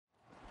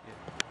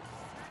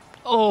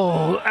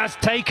Oh, has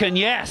taken,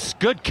 yes.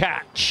 Good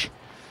catch.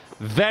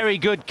 Very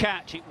good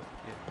catch.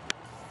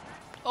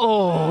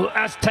 Oh,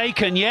 has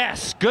taken,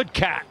 yes. Good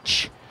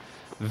catch.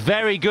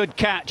 Very good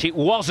catch. It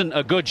wasn't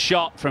a good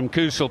shot from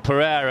Kusal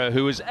Pereira,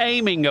 who was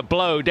aiming a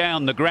blow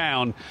down the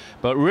ground,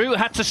 but Root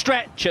had to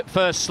stretch at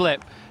first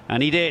slip,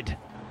 and he did.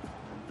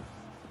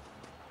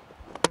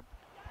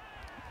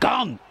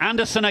 Gone.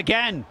 Anderson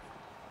again.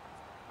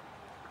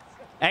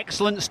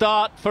 Excellent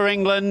start for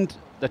England.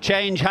 The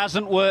change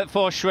hasn't worked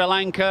for Sri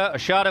Lanka.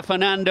 Ashada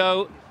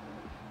Fernando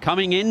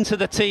coming into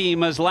the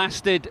team has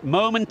lasted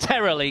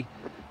momentarily,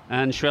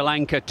 and Sri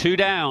Lanka 2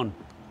 down.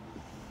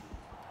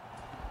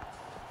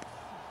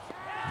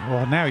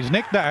 Well, now he's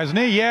nicked that, hasn't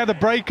he? Yeah, the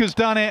breaker's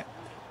done it.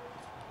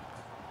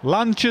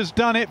 Lunch has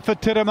done it for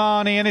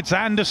Tiramani, and it's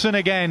Anderson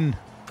again.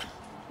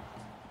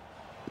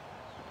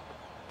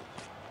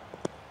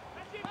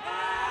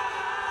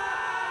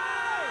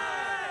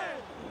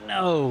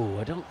 No,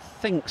 I don't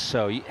think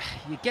so. You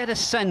get a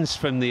sense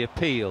from the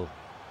appeal.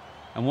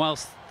 And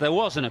whilst there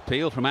was an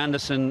appeal from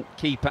Anderson,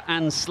 keeper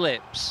and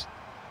slips,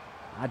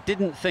 I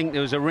didn't think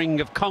there was a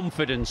ring of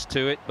confidence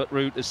to it, but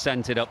Root has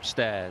sent it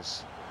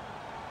upstairs.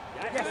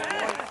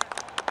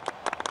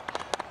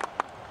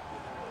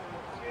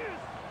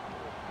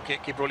 Okay,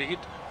 keep rolling it.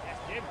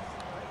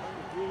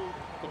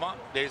 Kumar,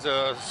 there is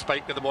a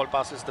spike when the ball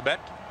passes the bat.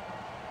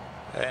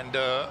 And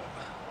I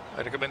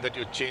recommend that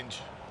you change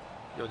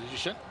your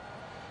decision.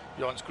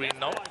 You're on screen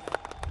now.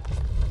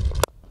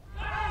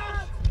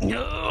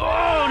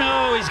 Oh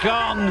no, he's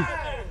gone.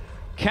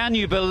 Can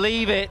you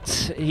believe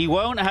it? He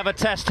won't have a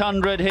Test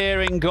 100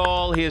 here in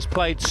Galle. He has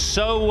played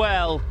so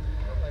well,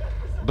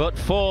 but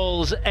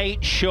falls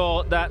 8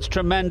 short. That's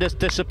tremendous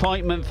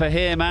disappointment for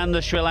him and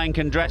the Sri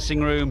Lankan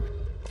dressing room.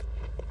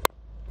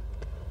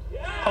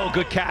 Oh,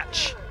 good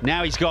catch.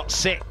 Now he's got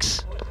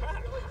 6.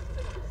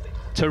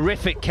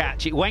 Terrific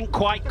catch. It went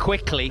quite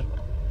quickly.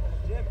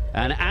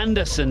 And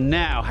Anderson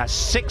now has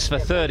 6 for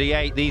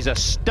 38. These are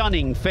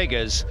stunning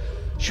figures.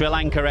 Sri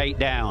Lanka 8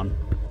 down.